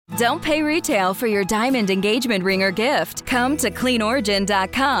Don't pay retail for your diamond engagement ring or gift. Come to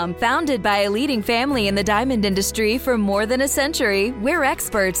CleanOrigin.com. Founded by a leading family in the diamond industry for more than a century, we're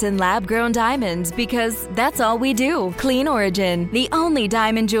experts in lab-grown diamonds because that's all we do. Clean Origin, the only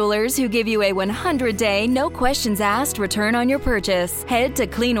diamond jewelers who give you a 100-day, no questions asked return on your purchase. Head to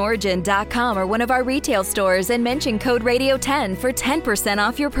CleanOrigin.com or one of our retail stores and mention code Radio10 for 10%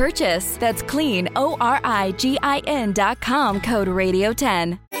 off your purchase. That's CleanOrigin.com, code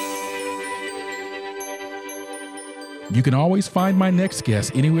Radio10. You can always find my next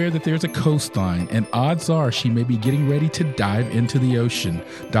guest anywhere that there's a coastline, and odds are she may be getting ready to dive into the ocean.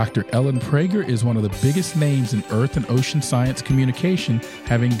 Dr. Ellen Prager is one of the biggest names in earth and ocean science communication,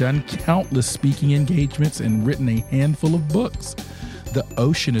 having done countless speaking engagements and written a handful of books. The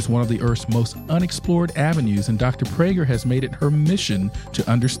ocean is one of the Earth's most unexplored avenues, and Dr. Prager has made it her mission to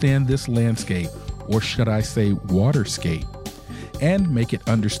understand this landscape, or should I say waterscape, and make it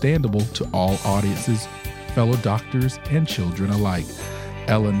understandable to all audiences, fellow doctors, and children alike.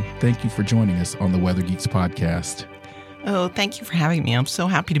 Ellen, thank you for joining us on the Weather Geeks podcast. Oh, thank you for having me. I'm so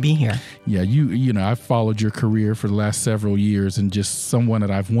happy to be here. Yeah, you know, I've followed your career for the last several years and just someone that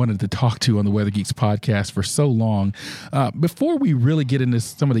I've wanted to talk to on the Weather Geeks podcast for so long. Before we really get into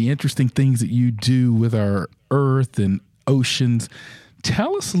some of the interesting things that you do with our earth and oceans,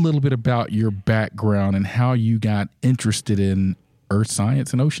 tell us a little bit about your background and how you got interested in earth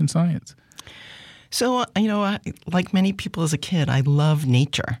science and ocean science. So, like many people as a kid, I loved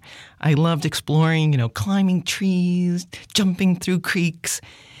nature. I loved exploring, climbing trees, jumping through creeks.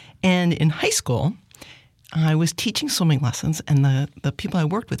 And in high school, I was teaching swimming lessons, and the people I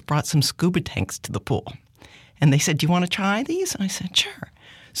worked with brought some scuba tanks to the pool. And they said, "Do you want to try these?" And I said, "Sure."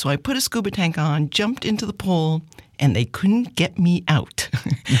 So I put a scuba tank on, jumped into the pool, and they couldn't get me out.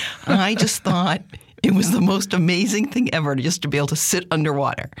 I just thought it was the most amazing thing ever just to be able to sit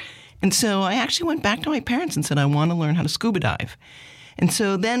underwater. And so I actually went back to my parents and said, I want to learn how to scuba dive. And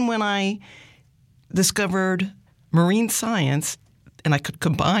so then when I discovered marine science and I could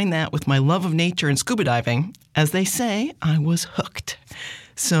combine that with my love of nature and scuba diving, as they say, I was hooked.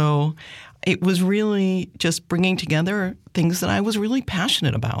 So it was really just bringing together things that I was really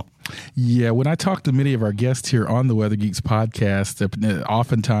passionate about. Yeah, when I talk to many of our guests here on the Weather Geeks podcast,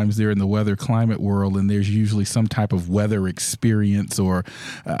 oftentimes they're in the weather climate world, and there's usually some type of weather experience or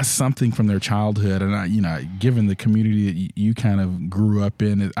something from their childhood. And given the community that you kind of grew up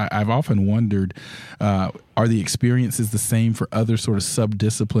in, I've often wondered, are the experiences the same for other sort of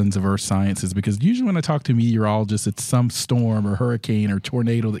sub-disciplines of earth sciences? Because usually when I talk to meteorologists, it's some storm or hurricane or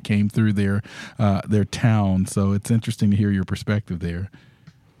tornado that came through their town. So it's interesting to hear your perspective there.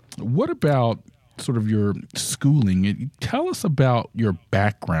 What about sort of your schooling? Tell us about your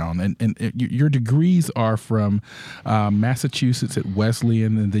background. And your degrees are from Massachusetts at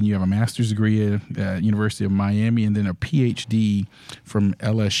Wesleyan, and then you have a master's degree at University of Miami, and then a PhD from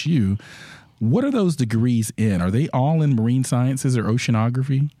LSU. What are those degrees in? Are they all in marine sciences or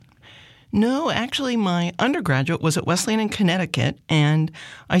oceanography? No, actually, my undergraduate was at Wesleyan in Connecticut, and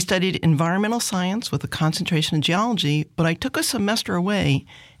I studied environmental science with a concentration in geology, but I took a semester away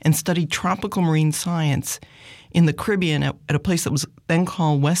and studied tropical marine science in the Caribbean at a place that was then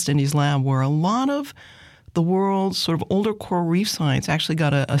called West Indies Lab, where a lot of the world's sort of older coral reef science actually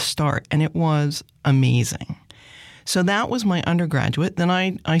got a start, and it was amazing. So that was my undergraduate. Then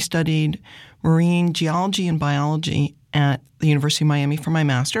I studied marine geology and biology at the University of Miami for my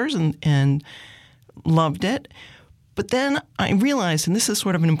master's and loved it. But then I realized, and this is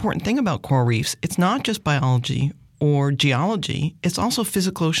sort of an important thing about coral reefs, it's not just biology or geology, it's also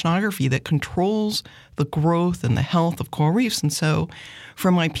physical oceanography that controls the growth and the health of coral reefs. And so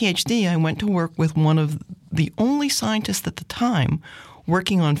for my PhD, I went to work with one of the only scientists at the time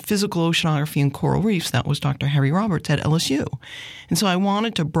working on physical oceanography and coral reefs. That was Dr. Harry Roberts at LSU. And so I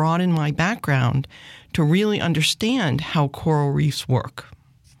wanted to broaden my background to really understand how coral reefs work.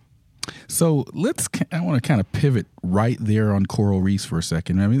 So I want to kind of pivot right there on coral reefs for a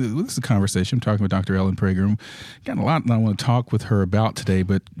second. I mean, this is a conversation. I'm talking with Dr. Ellen Prager. Got a lot that I want to talk with her about today,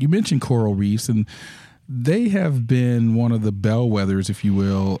 but you mentioned coral reefs, and they have been one of the bellwethers, if you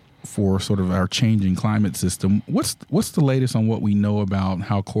will, for sort of our changing climate system. What's the latest on what we know about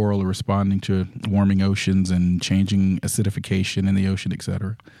how coral are responding to warming oceans and changing acidification in the ocean, et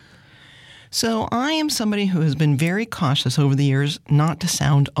cetera? So I am somebody who has been very cautious over the years not to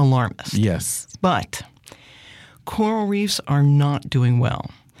sound alarmist. Yes. But coral reefs are not doing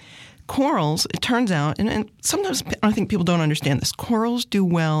well. Corals, it turns out, and sometimes I think people don't understand this, corals do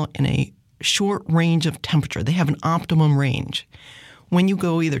well in a short range of temperature. They have an optimum range. When you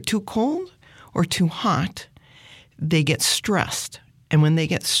go either too cold or too hot, they get stressed And when they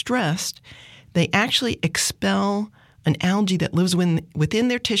get stressed, they actually expel an algae that lives within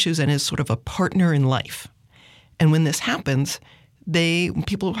their tissues and is sort of a partner in life. And when this happens,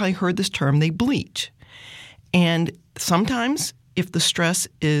 people have probably heard this term, they bleach. And sometimes if the stress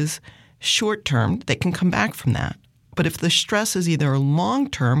is short-term, they can come back from that. But if the stress is either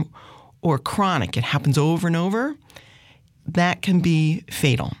long-term or chronic, it happens over and over, that can be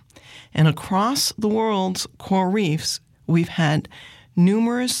fatal. And across the world's coral reefs, we've had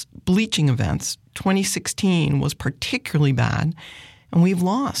numerous bleaching events. 2016 was particularly bad, and we've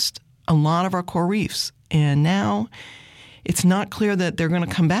lost a lot of our coral reefs. And now it's not clear that they're going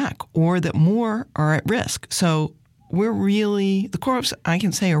to come back or that more are at risk. So the coral reefs, I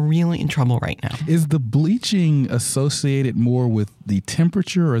can say, are really in trouble right now. Is the bleaching associated more with the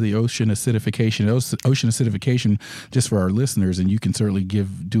temperature or the ocean acidification? Ocean acidification, just for our listeners, and you can certainly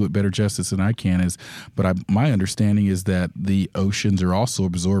do it better justice than I can, my understanding is that the oceans are also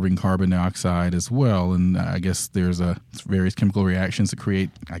absorbing carbon dioxide as well. And I guess there's various chemical reactions that create,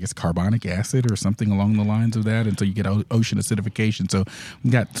 carbonic acid or something along the lines of that. And so you get ocean acidification. So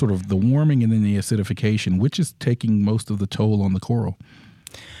we've got sort of the warming and then the acidification, which is taking most of the toll on the coral.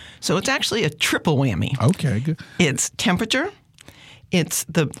 So it's actually a triple whammy. Okay, good. It's temperature. It's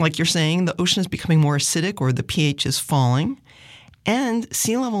like you're saying, the ocean is becoming more acidic or the pH is falling, and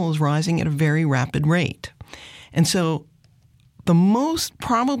sea level is rising at a very rapid rate. And so the most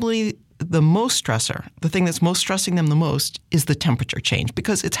stressor, the thing that's most stressing them the most is the temperature change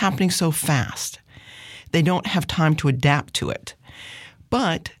because it's happening so fast. They don't have time to adapt to it.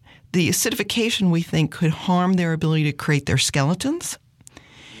 But the acidification, we think, could harm their ability to create their skeletons.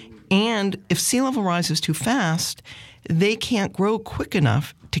 And if sea level rises too fast, they can't grow quick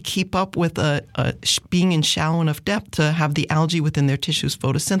enough to keep up with being in shallow enough depth to have the algae within their tissues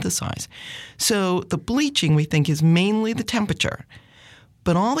photosynthesize. So the bleaching, we think, is mainly the temperature.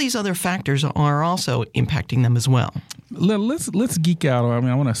 But all these other factors are also impacting them as well. Let's geek out.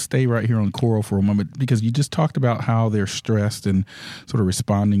 I want to stay right here on coral for a moment because you just talked about how they're stressed and sort of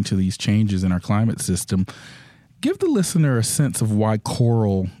responding to these changes in our climate system. Give the listener a sense of why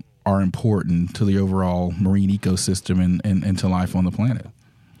coral are important to the overall marine ecosystem and to life on the planet.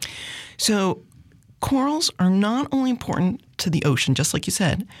 So corals are not only important to the ocean, just like you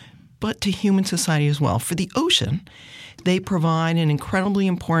said, but to human society as well. For the ocean, they provide an incredibly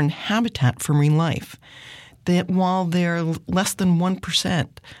important habitat for marine life. That while they're less than 1%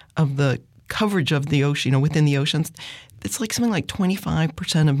 of the coverage of the ocean, within the oceans, it's like something like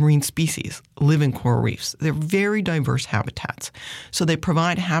 25% of marine species live in coral reefs. They're very diverse habitats. So they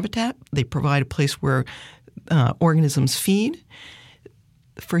provide habitat. They provide a place where organisms feed.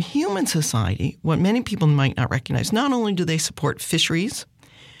 For human society, what many people might not recognize, not only do they support fisheries,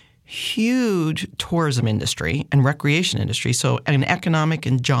 huge tourism industry and recreation industry, so an economic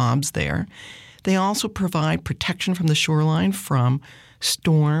and jobs there. They also provide protection from the shoreline from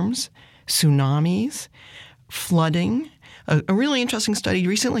storms, tsunamis, flooding. A really interesting study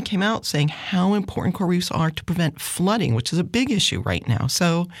recently came out saying how important coral reefs are to prevent flooding, which is a big issue right now.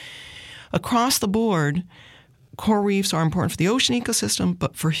 So across the board, coral reefs are important for the ocean ecosystem,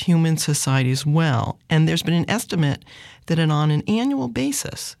 but for human society as well. And there's been an estimate that on an annual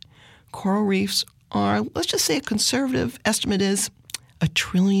basis, coral reefs are, let's just say a conservative estimate is $1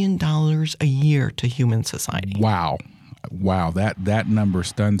 trillion a year to human society. Wow. That number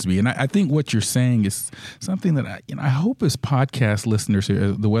stuns me. And I think what you're saying is something that I hope as podcast listeners,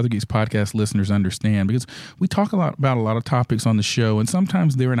 the Weather Geeks podcast listeners understand, because we talk about a lot of topics on the show, and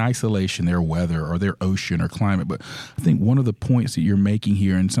sometimes they're in isolation, their weather or their ocean or climate. But I think one of the points that you're making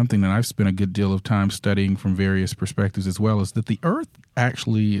here, and something that I've spent a good deal of time studying from various perspectives as well, is that the Earth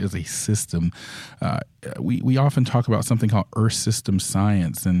actually is a system. We often talk about something called Earth system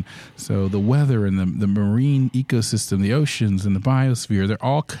science. And so the weather and the marine ecosystem, the oceans and the biosphere, they're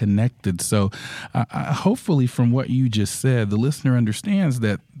all connected. So hopefully from what you just said, the listener understands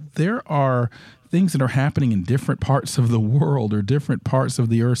that there are things that are happening in different parts of the world or different parts of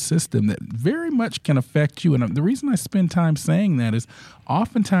the Earth system that very much can affect you. And the reason I spend time saying that is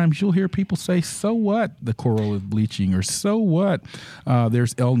oftentimes you'll hear people say, so what the coral is bleaching, or so what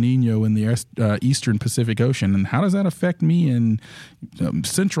there's El Nino in the eastern Pacific Ocean, and how does that affect me in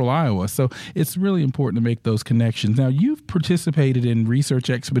central Iowa? So it's really important to make those connections. Now, you've participated in research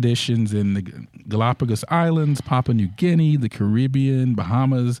expeditions in the Galapagos Islands, Papua New Guinea, the Caribbean,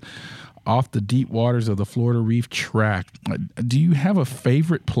 Bahamas, off the deep waters of the Florida Reef Tract. Do you have a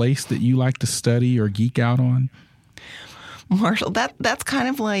favorite place that you like to study or geek out on? Marshall, that's kind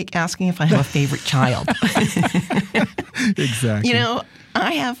of like asking if I have a favorite child. Exactly.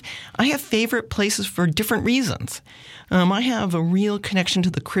 I have favorite places for different reasons. I have a real connection to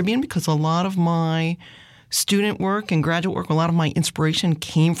the Caribbean because a lot of my student work and graduate work, a lot of my inspiration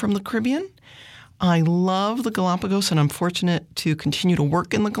came from the Caribbean. I love the Galapagos, and I'm fortunate to continue to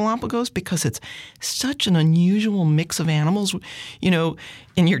work in the Galapagos because it's such an unusual mix of animals. You know,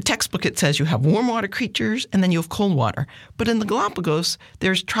 in your textbook it says you have warm water creatures and then you have cold water. But in the Galapagos,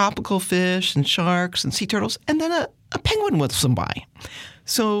 there's tropical fish and sharks and sea turtles and then a penguin with some by.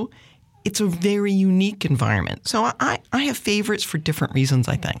 So it's a very unique environment. So I have favorites for different reasons,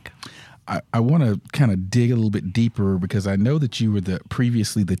 I think. I want to kind of dig a little bit deeper because I know that you were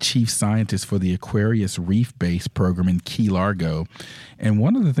previously the chief scientist for the Aquarius Reef Base program in Key Largo. And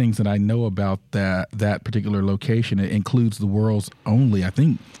one of the things that I know about that particular location, it includes the world's only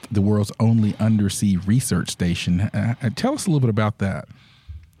undersea research station. Tell us a little bit about that.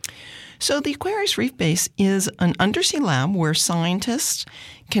 So the Aquarius Reef Base is an undersea lab where scientists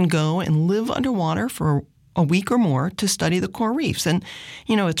can go and live underwater for a week or more to study the coral reefs. And,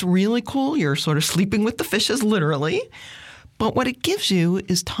 you know, it's really cool. You're sort of sleeping with the fishes, literally. But what it gives you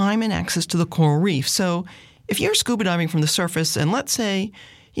is time and access to the coral reef. So if you're scuba diving from the surface, and let's say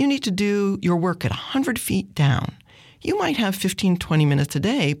you need to do your work at 100 feet down, you might have 15, 20 minutes a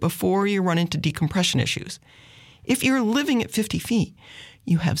day before you run into decompression issues. If you're living at 50 feet,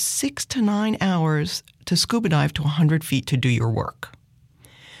 you have 6 to 9 hours to scuba dive to 100 feet to do your work.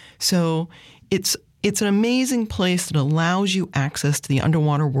 So it's an amazing place that allows you access to the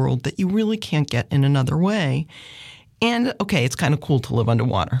underwater world that you really can't get in another way. And, okay, it's kind of cool to live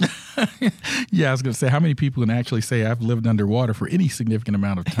underwater. Yeah, I was going to say, how many people can actually say I've lived underwater for any significant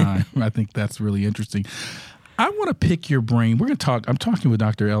amount of time? I think that's really interesting. I want to pick your brain. I'm talking with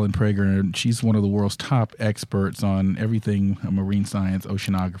Dr. Ellen Prager, and she's one of the world's top experts on everything marine science,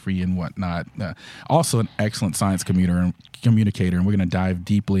 oceanography, and whatnot. Also an excellent science communicator, and we're going to dive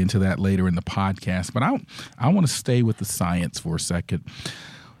deeply into that later in the podcast. But I want to stay with the science for a second.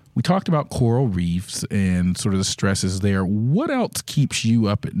 We talked about coral reefs and sort of the stresses there. What else keeps you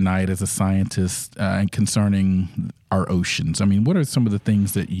up at night as a scientist concerning our oceans? I mean, what are some of the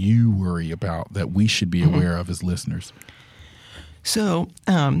things that you worry about that we should be aware of as listeners? So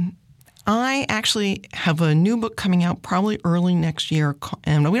I actually have a new book coming out probably early next year,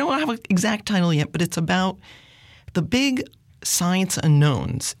 and we don't have an exact title yet, but it's about the big science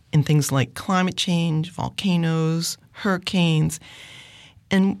unknowns in things like climate change, volcanoes, hurricanes.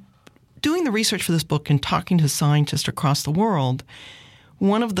 And doing the research for this book and talking to scientists across the world,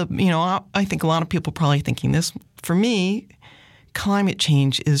 one of the, I think a lot of people probably thinking this, for me, climate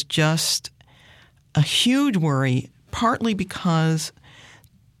change is just a huge worry, partly because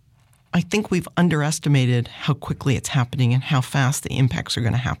I think we've underestimated how quickly it's happening and how fast the impacts are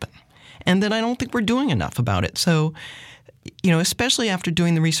going to happen. And that I don't think we're doing enough about it. So, especially after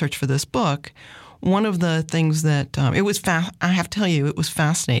doing the research for this book, one of the things that I have to tell you, it was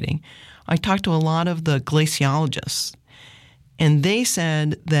fascinating. I talked to a lot of the glaciologists, and they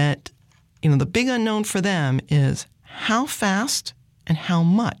said that, the big unknown for them is how fast and how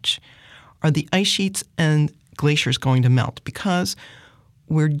much are the ice sheets and glaciers going to melt, because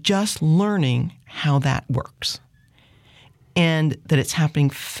we're just learning how that works, and that it's happening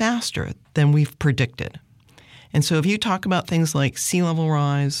faster than we've predicted. And so if you talk about things like sea level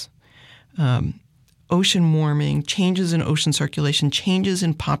rise, ocean warming, changes in ocean circulation, changes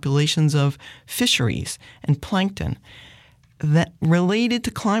in populations of fisheries and plankton that related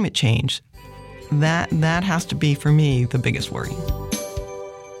to climate change, that has to be, for me, the biggest worry.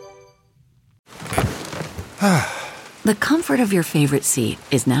 The comfort of your favorite seat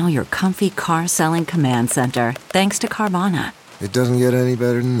is now your comfy car selling command center, thanks to Carvana. It doesn't get any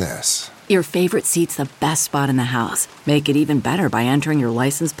better than this. Your favorite seat's the best spot in the house. Make it even better by entering your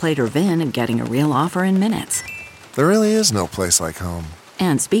license plate or VIN and getting a real offer in minutes. There really is no place like home.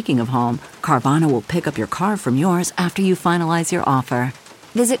 And speaking of home, Carvana will pick up your car from yours after you finalize your offer.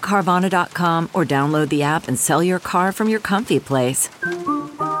 Visit Carvana.com or download the app and sell your car from your comfy place.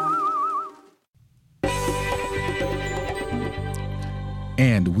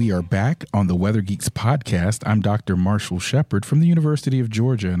 And we are back on the Weather Geeks podcast. I'm Dr. Marshall Shepard from the University of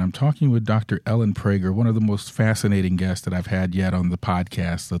Georgia, and I'm talking with Dr. Ellen Prager, one of the most fascinating guests that I've had yet on the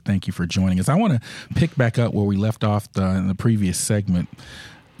podcast. So thank you for joining us. I want to pick back up where we left off in the previous segment.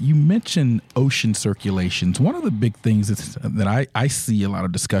 You mentioned ocean circulations. One of the big things that I see a lot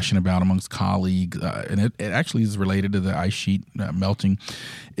of discussion about amongst colleagues, and it actually is related to the ice sheet melting,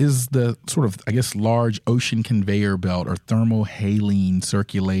 is the sort of, I guess, large ocean conveyor belt or thermohaline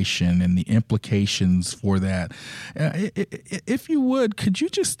circulation and the implications for that. If you would, could you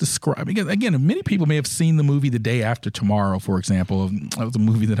just describe, again, many people may have seen the movie The Day After Tomorrow, for example. That was a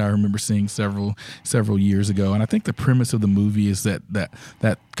movie that I remember seeing several years ago. And I think the premise of the movie is that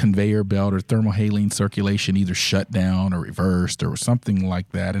conveyor belt or thermohaline circulation either shut down or reversed or something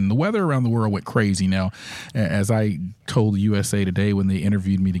like that. And the weather around the world went crazy. Now, as I told USA Today when they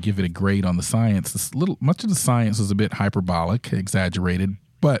interviewed me to give it a grade on the science, much of the science was a bit hyperbolic, exaggerated.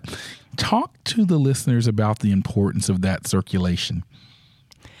 But talk to the listeners about the importance of that circulation.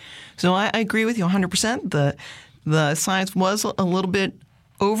 So I agree with you 100%. The science was a little bit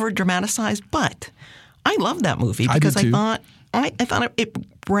over-dramatized, but I love that movie because I thought it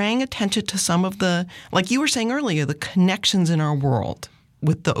brought attention to some of the, like you were saying earlier, the connections in our world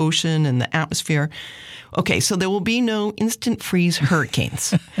with the ocean and the atmosphere. Okay, so there will be no instant freeze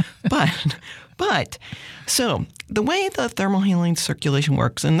hurricanes. But so the way the thermohaline circulation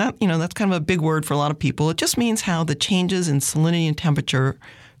works, and that's kind of a big word for a lot of people, it just means how the changes in salinity and temperature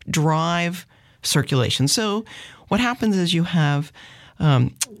drive circulation. So what happens is you have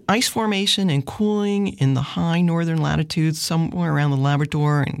ice formation and cooling in the high northern latitudes, somewhere around the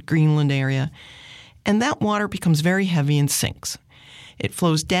Labrador and Greenland area. And that water becomes very heavy and sinks. It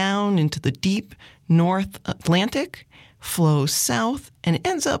flows down into the deep North Atlantic, flows south, and it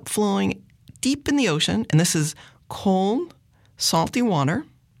ends up flowing deep in the ocean. And this is cold, salty water.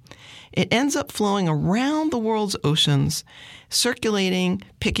 It ends up flowing around the world's oceans, circulating,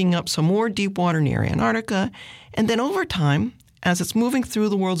 picking up some more deep water near Antarctica. And then over time, as it's moving through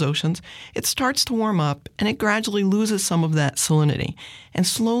the world's oceans, it starts to warm up and it gradually loses some of that salinity and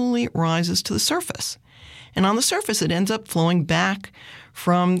slowly rises to the surface. And on the surface, it ends up flowing back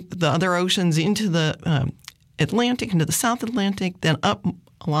from the other oceans into the Atlantic, into the South Atlantic, then up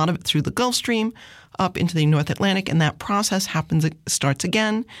a lot of it through the Gulf Stream, up into the North Atlantic, and that process starts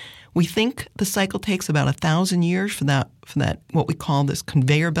again. We think the cycle takes about 1,000 years for that what we call this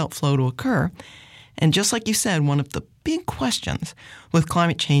conveyor belt flow to occur. And just like you said, one of the big questions with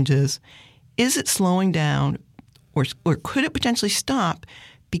climate change is it slowing down or could it potentially stop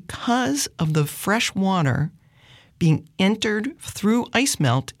because of the fresh water being entered through ice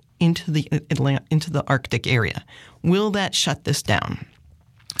melt into the Arctic area? Will that shut this down?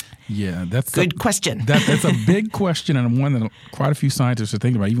 Yeah, that's good question. That's a big question, and one that quite a few scientists are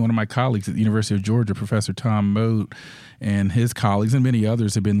thinking about. Even one of my colleagues at the University of Georgia, Professor Tom Mote, and his colleagues and many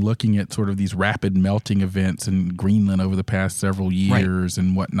others have been looking at sort of these rapid melting events in Greenland over the past several years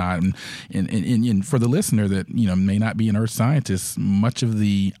and whatnot. And for the listener that may not be an earth scientist, much of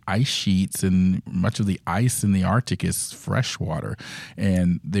the ice sheets and much of the ice in the Arctic is freshwater,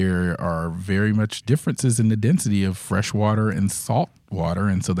 and there are very much differences in the density of freshwater and salt water,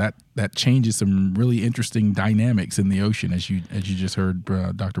 and so that changes some really interesting dynamics in the ocean, as you just heard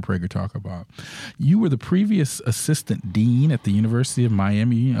Dr. Prager talk about. You were the previous assistant dean at the University of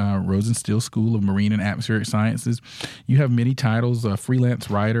Miami Rosenstiel School of Marine and Atmospheric Sciences. You have many titles: a freelance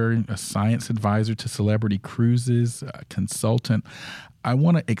writer, a science advisor to Celebrity Cruises, a consultant. I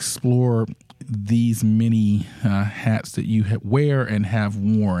want to explore these many hats that you wear and have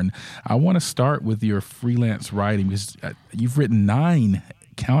worn. I want to start with your freelance writing because you've written 9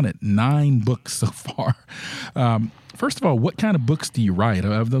 books so far. First of all, what kind of books do you write?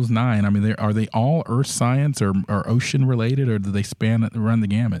 Of those 9, I mean, are they all earth science or ocean related, or do they run the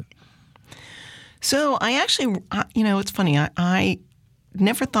gamut? So I actually, it's funny. I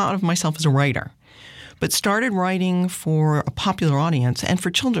never thought of myself as a writer, but started writing for a popular audience and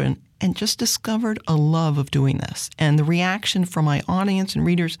for children, and just discovered a love of doing this. And the reaction from my audience and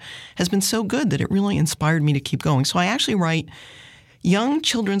readers has been so good that it really inspired me to keep going. So I actually write young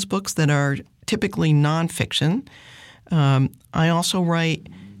children's books that are typically nonfiction. I also write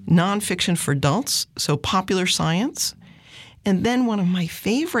nonfiction for adults, so popular science. And then one of my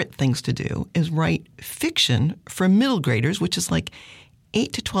favorite things to do is write fiction for middle graders, which is like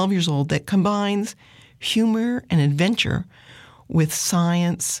 8 to 12 years old, that combines humor and adventure with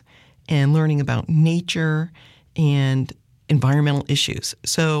science and learning about nature and environmental issues.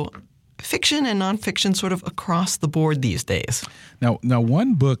 So fiction and nonfiction sort of across the board these days. Now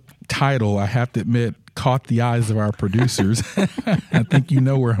one book title, I have to admit, caught the eyes of our producers. I think you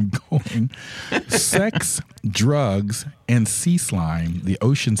know where I'm going. Sex, Drugs, and Sea Slime, the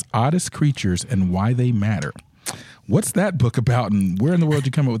Ocean's Oddest Creatures and Why They Matter. What's that book about, and where in the world did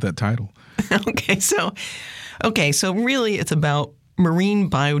you come up with that title? Okay, so really it's about Marine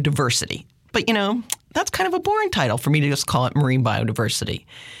Biodiversity. But, that's kind of a boring title for me to just call it Marine Biodiversity.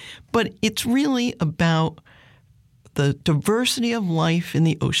 But it's really about the diversity of life in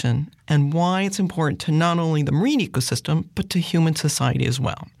the ocean and why it's important to not only the marine ecosystem, but to human society as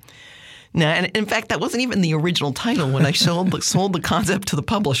well. Now, and in fact, that wasn't even the original title when I sold the concept to the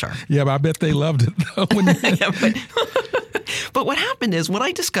publisher. Yeah, but I bet they loved it, though. But what happened is, what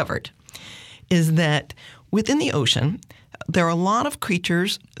I discovered is that within the ocean, there are a lot of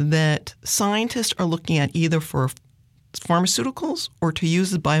creatures that scientists are looking at either for pharmaceuticals or to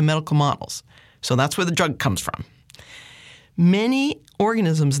use as biomedical models. So that's where the drug comes from. Many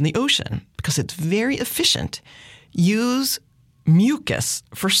organisms in the ocean, because it's very efficient, use mucus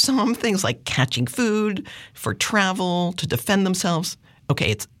for some things like catching food, for travel, to defend themselves.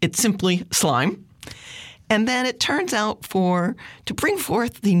 Okay, it's simply slime. And then it turns out to bring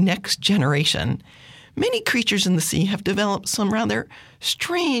forth the next generation, many creatures in the sea have developed some rather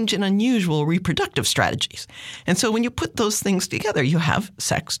strange and unusual reproductive strategies. And so when you put those things together, you have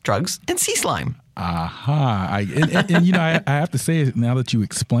sex, drugs, and sea slime. Aha. I have to say, now that you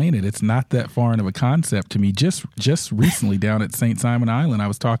explain it, it's not that foreign of a concept to me. Just recently down at St. Simon Island, I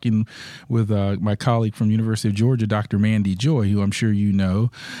was talking with my colleague from University of Georgia, Dr. Mandy Joy, who I'm sure you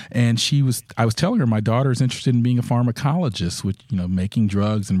know, and I was telling her my daughter is interested in being a pharmacologist, with making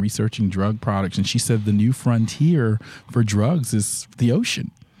drugs and researching drug products, and she said the new frontier for drugs is the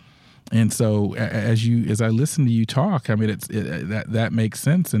ocean. And so, as I listen to you talk, I mean, that makes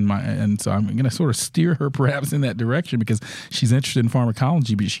sense, and so I'm going to sort of steer her perhaps in that direction, because she's interested in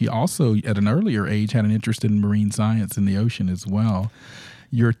pharmacology, but she also, at an earlier age, had an interest in marine science in the ocean as well.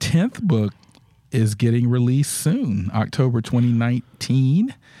 Your 10th book is getting released soon, October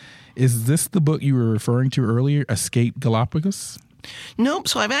 2019. Is this the book you were referring to earlier, Escape Galapagos? Nope.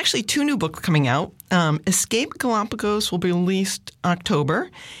 So I have actually 2 new books coming out. Escape Galapagos will be released October,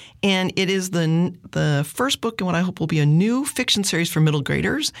 and it is the first book in what I hope will be a new fiction series for middle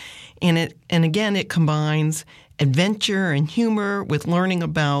graders. And again, it combines adventure and humor with learning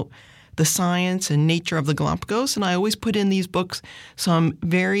about the science and nature of the Galapagos. And I always put in these books some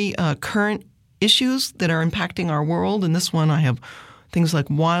very current issues that are impacting our world. In this one, I have things like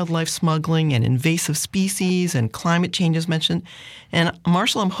wildlife smuggling and invasive species and climate change is mentioned. And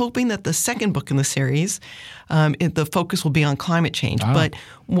Marshall, I'm hoping that the second book in the series, the focus will be on climate change. Ah. But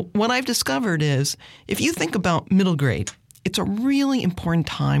what I've discovered is, if you think about middle grade, it's a really important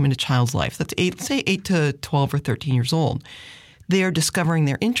time in a child's life. That's 8 to 12 or 13 years old. They're discovering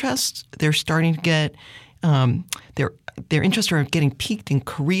their interests. They're starting to get their interests are getting piqued in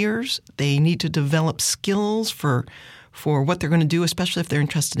careers. They need to develop skills for what they're going to do, especially if they're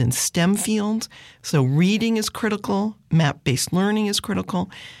interested in STEM fields. So reading is critical. Map-based learning is critical.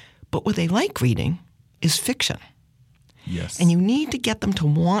 But what they like reading is fiction. Yes. And you need to get them to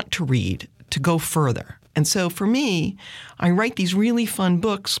want to read, to go further. And so for me, I write these really fun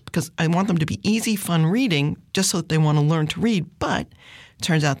books because I want them to be easy, fun reading, just so that they want to learn to read. But it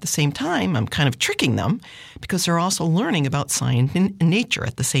turns out at the same time, I'm kind of tricking them because they're also learning about science and nature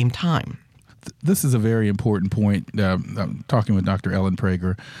at the same time. This is a very important point. I'm talking with Dr. Ellen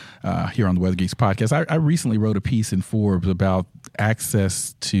Prager here on the Weather Geeks podcast. I recently wrote a piece in Forbes about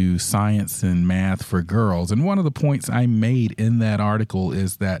access to science and math for girls. And one of the points I made in that article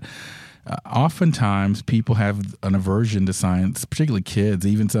is that oftentimes people have an aversion to science, particularly kids,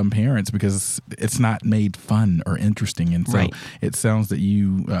 even some parents, because it's not made fun or interesting. And so right. It sounds that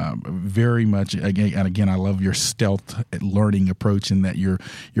you very much, again, I love your stealth learning approach in that you're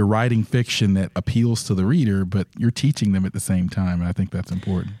writing fiction that appeals to the reader, but you're teaching them at the same time. And I think that's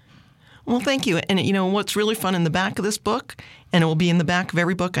important. Well, thank you. And what's really fun in the back of this book, and it will be in the back of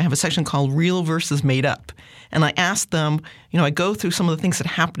every book, I have a section called Real versus Made Up. And I ask them, I go through some of the things that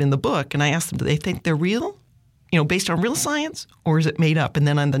happen in the book, and I ask them, do they think they're real, based on real science, or is it made up? And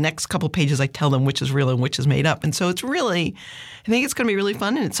then on the next couple pages, I tell them which is real and which is made up. And so it's really, I think it's going to be really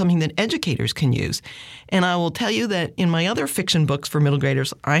fun, and it's something that educators can use. And I will tell you that in my other fiction books for middle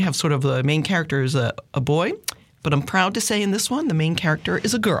graders, I have sort of the main character is a boy. But I'm proud to say in this one, the main character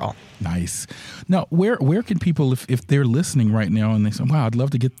is a girl. Nice. Now, where can people, if they're listening right now and they say, wow, I'd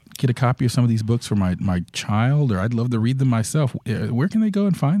love to get a copy of some of these books for my child, or I'd love to read them myself, where can they go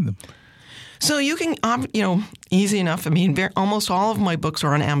and find them? So you can, easy enough. I mean, almost all of my books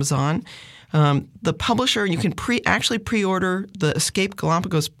are on Amazon. The publisher, you can pre-order the Escape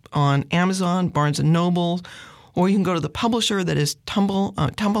Galapagos on Amazon, Barnes & Noble, or you can go to the publisher that is Tumble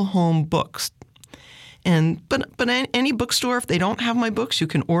Home Books. But any bookstore, if they don't have my books, you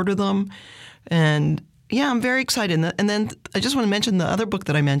can order them. And yeah, I'm very excited. And then I just want to mention the other book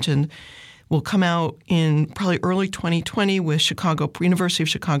that I mentioned, will come out in probably early 2020 with University of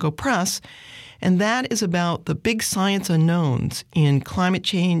Chicago Press. And that is about the big science unknowns in climate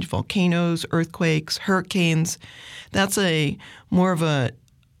change, volcanoes, earthquakes, hurricanes. That's more of a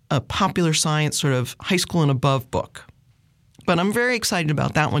popular science sort of high school and above book. But I'm very excited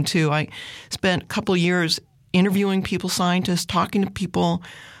about that one too. I spent a couple of years interviewing people, scientists, talking to people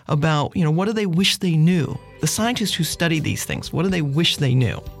about, what do they wish they knew? The scientists who study these things, what do they wish they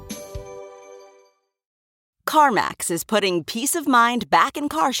knew? CarMax is putting peace of mind back in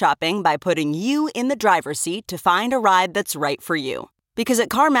car shopping by putting you in the driver's seat to find a ride that's right for you. Because at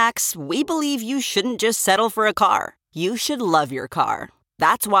CarMax, we believe you shouldn't just settle for a car. You should love your car.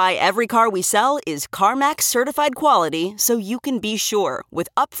 That's why every car we sell is CarMax certified quality, so you can be sure with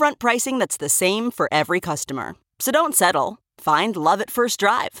upfront pricing that's the same for every customer. So don't settle. Find love at first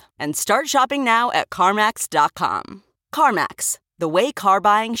drive and start shopping now at CarMax.com. CarMax, the way car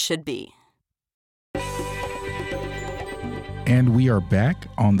buying should be. And we are back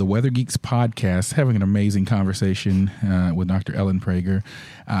on the Weather Geeks podcast, having an amazing conversation with Dr. Ellen Prager.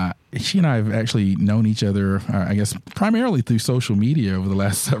 She and I have actually known each other, I guess, primarily through social media over the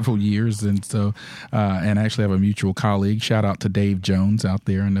last several years. And so, and actually have a mutual colleague. Shout out to Dave Jones out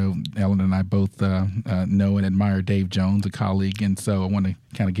there. I know Ellen and I both know and admire Dave Jones, a colleague. And so I want to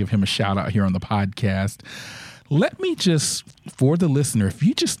kind of give him a shout out here on the podcast. Let me just, for the listener, if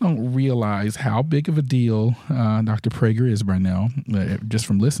you just don't realize how big of a deal Dr. Prager is right now, just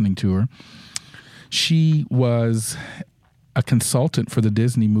from listening to her, she was a consultant for the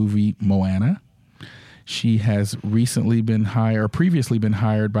Disney movie Moana. She has previously been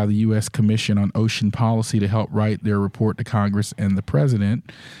hired by the U.S. Commission on Ocean Policy to help write their report to Congress and the President.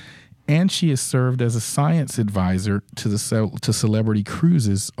 And she has served as a science advisor to celebrity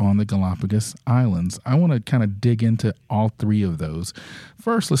cruises on the Galapagos Islands. I want to kind of dig into all three of those.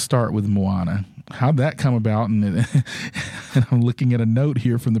 First, let's start with Moana. How'd that come about? And I'm looking at a note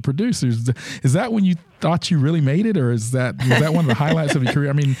here from the producers. Is that when you thought you really made it, or was that one of the highlights of your career?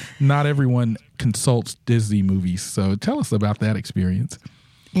 I mean, not everyone consults Disney movies, so tell us about that experience.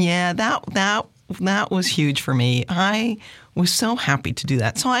 Yeah, that was huge for me. I was so happy to do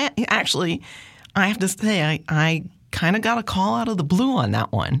that. So I have to say, I kind of got a call out of the blue on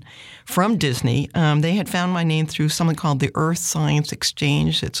that one from Disney. They had found my name through something called the Earth Science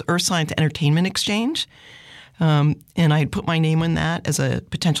Exchange. It's Earth Science Entertainment Exchange. And I had put my name in that as a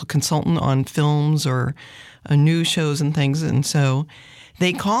potential consultant on films or news shows and things. And so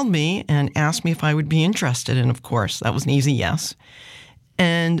they called me and asked me if I would be interested. And of course, that was an easy yes.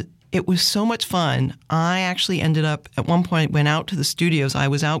 And it was so much fun. I actually ended up, at one point, went out to the studios. I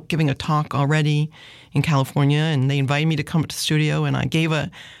was out giving a talk already in California, and they invited me to come to the studio, and I gave a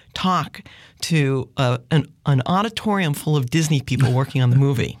talk to an auditorium full of Disney people working on the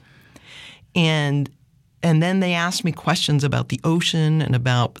movie. And then they asked me questions about the ocean and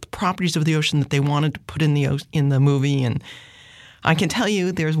about the properties of the ocean that they wanted to put in the movie. And I can tell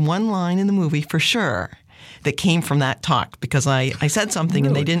you there's one line in the movie for sure that came from that talk, because I said something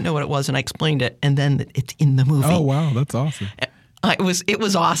and they didn't know what it was, and I explained it, and then it's in the movie. Oh, wow. That's awesome. It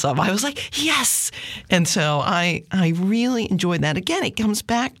was awesome. I was like, yes. And so I really enjoyed that. Again, it comes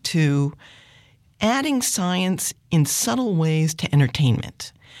back to adding science in subtle ways to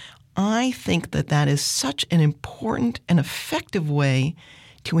entertainment. I think that is such an important and effective way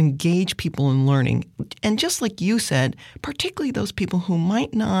to engage people in learning. And just like you said, particularly those people who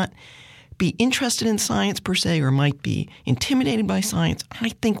might not be interested in science per se or might be intimidated by science, I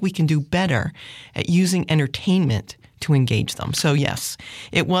think we can do better at using entertainment to engage them. So yes,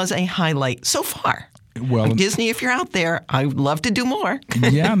 it was a highlight so far. Well, Disney, if you're out there, I would love to do more.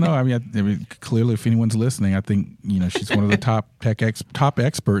 Yeah, no, I mean, clearly, if anyone's listening, I think she's one of the top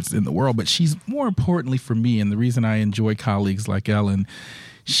experts in the world. But she's, more importantly for me, and the reason I enjoy colleagues like Ellen,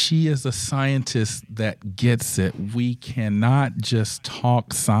 she is a scientist that gets it. We cannot just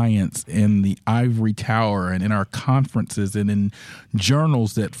talk science in the ivory tower and in our conferences and in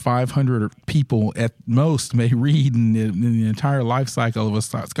journals that 500 people at most may read in the entire life cycle of a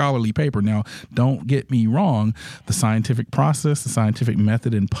scholarly paper. Now, don't get me wrong. The scientific process, the scientific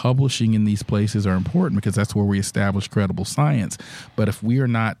method in publishing in these places are important, because that's where we establish credible science. But if we are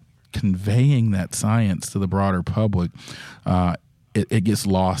not conveying that science to the broader public, it gets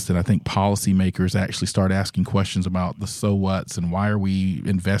lost, and I think policymakers actually start asking questions about the so whats and why are we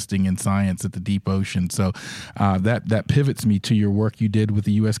investing in science at the deep ocean. So that pivots me to your work you did with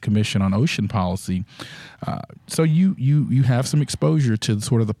the U.S. Commission on Ocean Policy. So you have some exposure to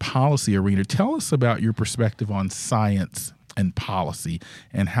sort of the policy arena. Tell us about your perspective on science and policy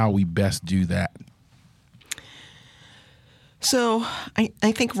and how we best do that. So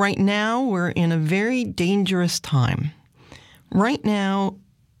I think right now we're in a very dangerous time. Right now,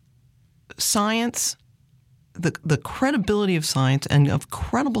 science, the credibility of science and of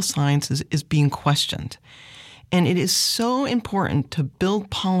credible science is being questioned. And it is so important to build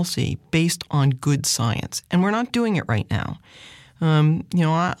policy based on good science. And we're not doing it right now.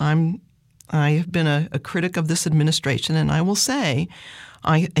 I have been a critic of this administration, and I will say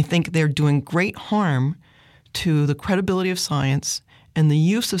I think they're doing great harm to the credibility of science and the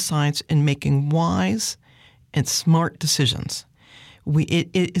use of science in making wise and smart decisions.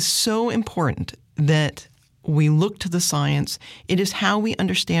 It is so important that we look to the science. It is how we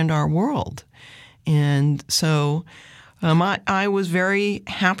understand our world. And so I was very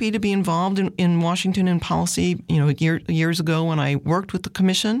happy to be involved in Washington in policy, years ago when I worked with the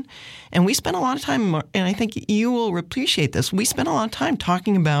commission. And we spent a lot of time, and I think you will appreciate this, we spent a lot of time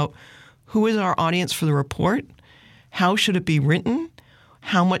talking about who is our audience for the report, how should it be written,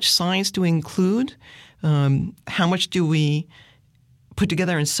 how much science do we include, how much do we put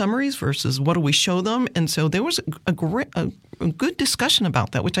together in summaries versus what do we show them. And so there was a good discussion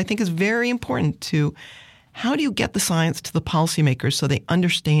about that, which I think is very important to how do you get the science to the policymakers so they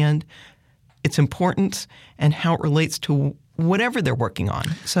understand its importance and how it relates to whatever they're working on.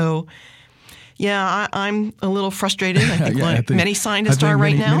 So, yeah, I'm a little frustrated. I think, many scientists are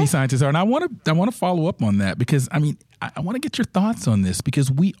right now. Many scientists are. And I want to follow up on that because, I want to get your thoughts on this because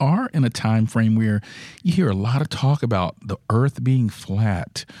we are in a time frame where you hear a lot of talk about the earth being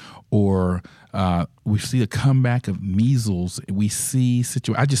flat or we see a comeback of measles. We see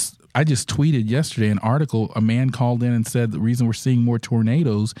I just tweeted yesterday an article. A man called in and said the reason we're seeing more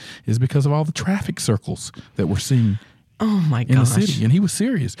tornadoes is because of all the traffic circles that we're seeing in the city. And he was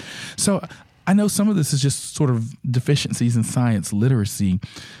serious. So I know some of this is just sort of deficiencies in science literacy,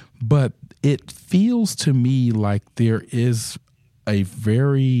 but it feels to me like there is a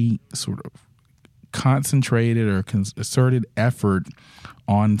very sort of concentrated or concerted effort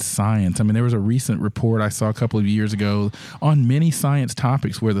on science. There was a recent report I saw a couple of years ago on many science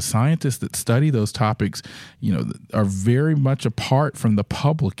topics where the scientists that study those topics, are very much apart from the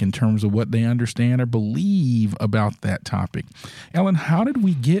public in terms of what they understand or believe about that topic. Ellen, how did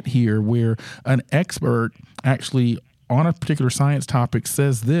we get here where an expert actually on a particular science topic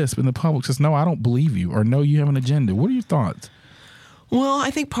says this, but the public says, no, I don't believe you, or no, you have an agenda? What are your thoughts? Well, I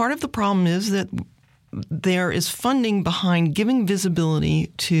think part of the problem is that there is funding behind giving visibility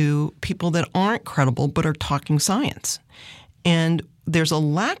to people that aren't credible but are talking science. And there's a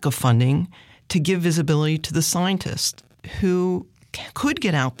lack of funding to give visibility to the scientists who could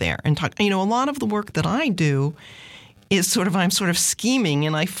get out there and talk. A lot of the work that I do is I'm sort of scheming,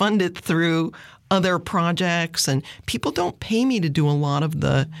 and I fund it through other projects, and people don't pay me to do a lot of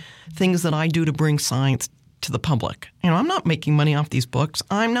the things that I do to bring science to the public. I'm not making money off these books.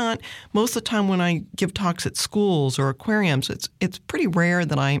 I'm not. Most of the time when I give talks at schools or aquariums, it's pretty rare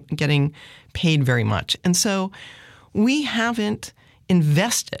that I'm getting paid very much. And so we haven't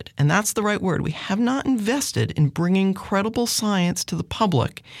invested, and that's the right word, we have not invested in bringing credible science to the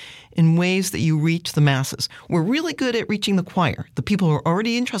public in ways that you reach the masses. We're really good at reaching the choir, the people who are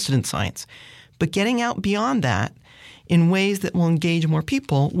already interested in science. But getting out beyond that in ways that will engage more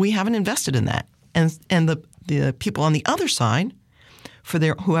people, we haven't invested in that. And the people on the other side,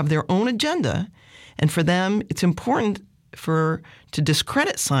 who have their own agenda, and for them it's important to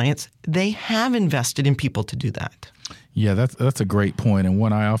discredit science, they have invested in people to do that. Yeah, that's a great point, and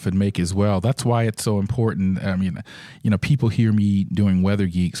one I often make as well. That's why it's so important. People hear me doing Weather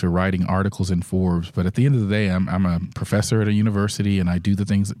Geeks or writing articles in Forbes, but at the end of the day, I'm a professor at a university, and I do the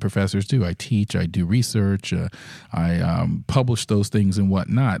things that professors do. I teach, I do research, I publish those things and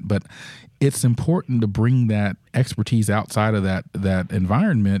whatnot. But it's important to bring that expertise outside of that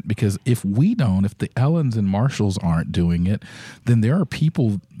environment, because if the Ellens and Marshalls aren't doing it, then there are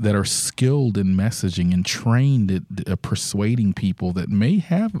people that are skilled in messaging and trained at persuading people that may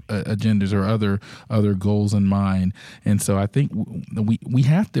have agendas or other goals in mind. And so I think we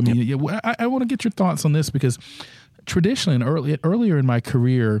have to. I want to get your thoughts on this, because traditionally and earlier in my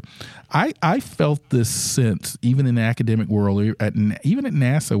career, I felt this sense, even in the academic world, even at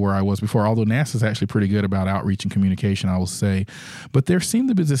NASA where I was before, although NASA's actually pretty good about outreach and communication, I will say. But there seemed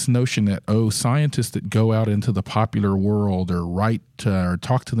to be this notion that, scientists that go out into the popular world or write or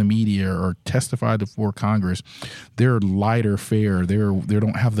talk to the media or testify before Congress, they're lighter fare. They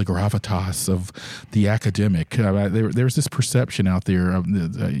don't have the gravitas of the academic. There's this perception out there of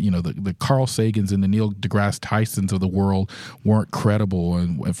the Carl Sagans and the Neil deGrasse Tysons Faucians of the world weren't credible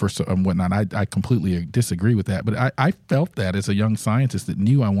and whatnot. I completely disagree with that. But I felt that as a young scientist that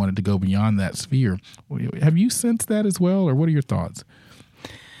knew I wanted to go beyond that sphere. Have you sensed that as well, or what are your thoughts?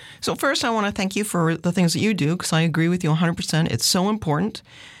 So first, I want to thank you for the things that you do, because I agree with you 100%. It's so important.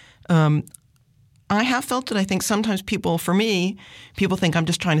 I have felt that I think sometimes people think I'm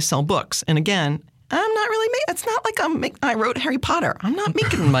just trying to sell books. And again, I'm not really it's not like I wrote Harry Potter. I'm not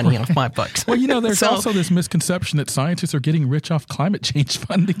making money off my books. Well, there's also this misconception that scientists are getting rich off climate change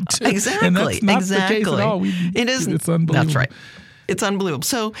funding too. Exactly. And that's not the case at all. It isn't. It's unbelievable. That's right. It's unbelievable.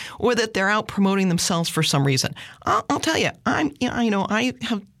 So, or that they're out promoting themselves for some reason. I'll tell you, I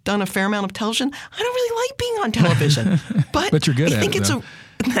have done a fair amount of television. I don't really like being on television, but you're good I think at it.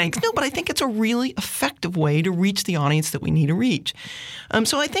 Thanks. No, but I think it's a really effective way to reach the audience that we need to reach.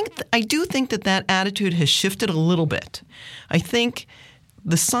 So I do think that attitude has shifted a little bit. I think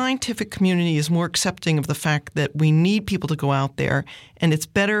the scientific community is more accepting of the fact that we need people to go out there, and it's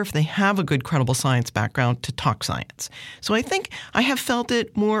better if they have a good, credible science background to talk science. So I think I have felt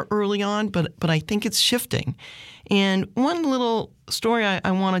it more early on, but I think it's shifting. And one little story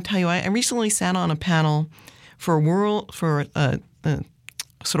I want to tell you, I recently sat on a panel for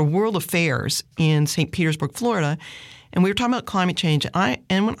sort of world affairs in St. Petersburg, Florida, and we were talking about climate change.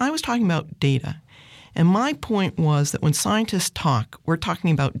 And when I was talking about data, and my point was that when scientists talk, we're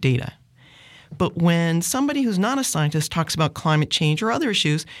talking about data. But when somebody who's not a scientist talks about climate change or other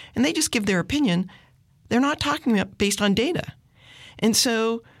issues, and they just give their opinion, they're not talking about based on data. And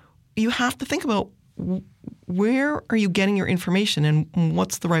so you have to think about where are you getting your information and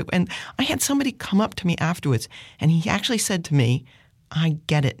what's the right – and I had somebody come up to me afterwards, and he actually said to me, I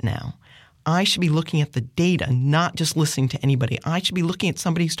get it now. I should be looking at the data, not just listening to anybody. I should be looking at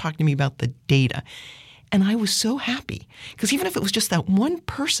somebody who's talking to me about the data. And I was so happy because even if it was just that one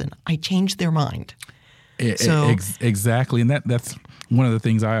person, I changed their mind. Exactly. And that's one of the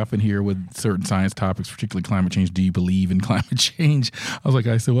things I often hear with certain science topics, particularly climate change. Do you believe in climate change?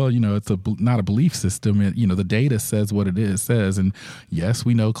 I said, well, it's not a belief system. The data says what it says. And yes,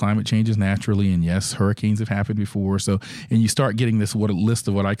 we know climate changes naturally. And yes, hurricanes have happened before. And you start getting this list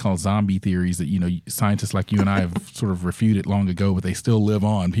of what I call zombie theories that, scientists like you and I have sort of refuted long ago, but they still live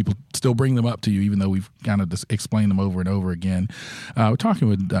on. People still bring them up to you, even though we've kind of just explained them over and over again. We're talking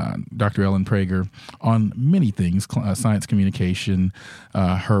with Dr. Ellen Prager on many things, science communication,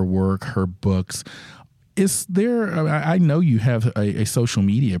 her work, her books. Is there, I know you have a social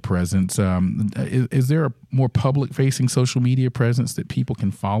media presence. Is there a more public-facing social media presence that people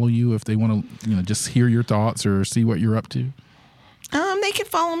can follow you if they want to, just hear your thoughts or see what you're up to? They can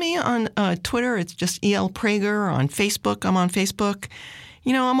follow me on Twitter. It's just E.L. Prager. On Facebook, I'm on Facebook.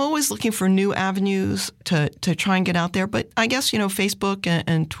 I'm always looking for new avenues to try and get out there. But I guess, Facebook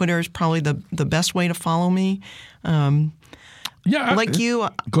and Twitter is probably the best way to follow me. Like you,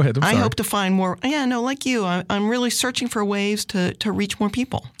 go ahead. I hope to find more. Like you, I'm really searching for ways to reach more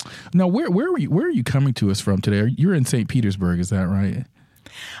people. Now, where are you coming to us from today? You're in St. Petersburg, is that right?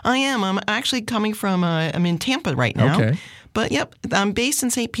 I am. I'm actually coming from, I'm in Tampa right now. Okay. But, yep, I'm based in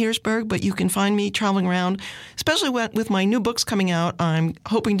St. Petersburg, but you can find me traveling around, especially with my new books coming out. I'm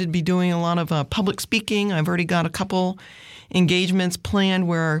hoping to be doing a lot of public speaking. I've already got a couple engagements planned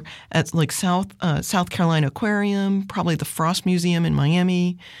where at like South Carolina Aquarium, probably the Frost Museum in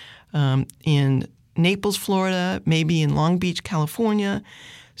Miami, in Naples, Florida, maybe in Long Beach, California.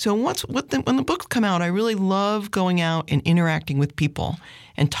 So when the books come out, I really love going out and interacting with people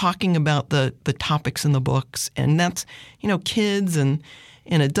and talking about the topics in the books. And that's, kids and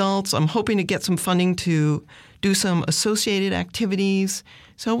adults. I'm hoping to get some funding to do some associated activities.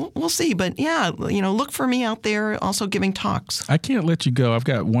 So we'll see. But yeah, look for me out there also giving talks. I can't let you go. I've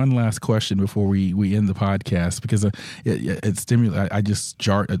got one last question before we end the podcast because it stimulated. I just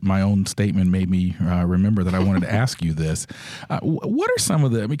my own statement made me remember that I wanted to ask you this. What are some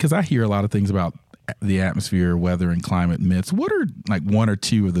of because I hear a lot of things about the atmosphere, weather, and climate myths. What are like one or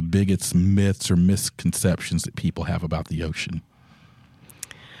two of the biggest myths or misconceptions that people have about the ocean?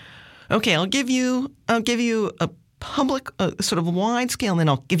 Okay, I'll give you a public sort of wide scale, and then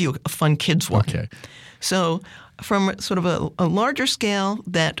I'll give you a fun kids one. Okay. So from sort of a larger scale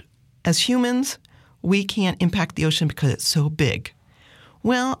that as humans, we can't impact the ocean because it's so big.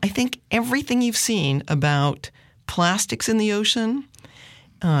 Well, I think everything you've seen about plastics in the ocean,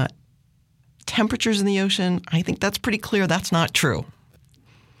 temperatures in the ocean, I think that's pretty clear that's not true.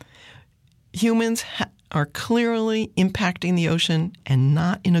 Humans are clearly impacting the ocean and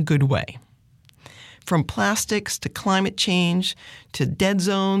not in a good way. From plastics to climate change to dead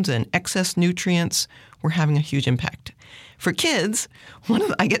zones and excess nutrients, we're having a huge impact. For kids,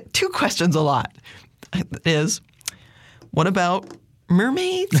 I get two questions a lot. Is, what about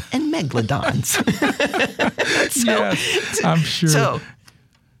mermaids and megalodons? Yes, I'm sure. So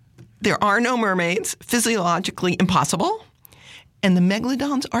there are no mermaids, physiologically impossible. And the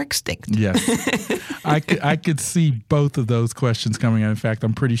megalodons are extinct. Yes. I could see both of those questions coming. In fact,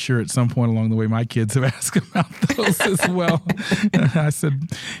 I'm pretty sure at some point along the way, my kids have asked about those as well. I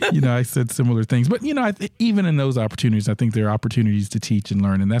said similar things. But, even in those opportunities, I think there are opportunities to teach and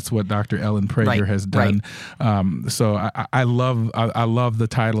learn. And that's what Dr. Ellen Prager has done. Right. So I love the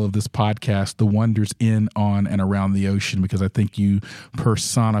title of this podcast, The Wonders in, on, and Around the Ocean, because I think you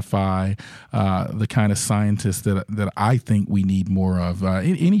personify the kind of scientists that I think we need more of.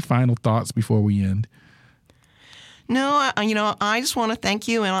 Any final thoughts before we end? No, I just want to thank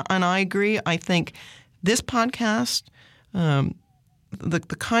you, and I agree. I think this podcast, the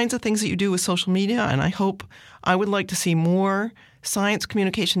kinds of things that you do with social media, and I would like to see more science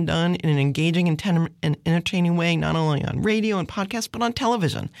communication done in an engaging and entertaining way, not only on radio and podcasts, but on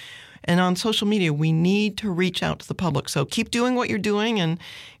television. And on social media, we need to reach out to the public. So keep doing what you're doing. And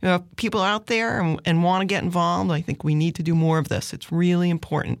if people out there and want to get involved, I think we need to do more of this. It's really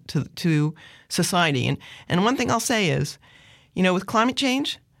important to society. And one thing I'll say is, with climate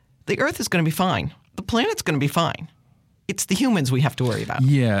change, the Earth is going to be fine. The planet's going to be fine. It's the humans we have to worry about.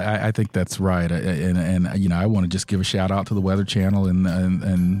 Yeah, I think that's right. And I want to just give a shout out to the Weather Channel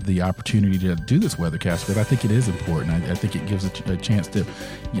and the opportunity to do this weathercast, because I think it is important. I think it gives a chance to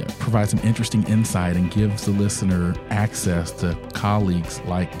provide some interesting insight and gives the listener access to colleagues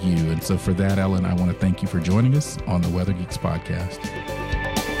like you. And so for that, Ellen, I want to thank you for joining us on the Weather Geeks podcast.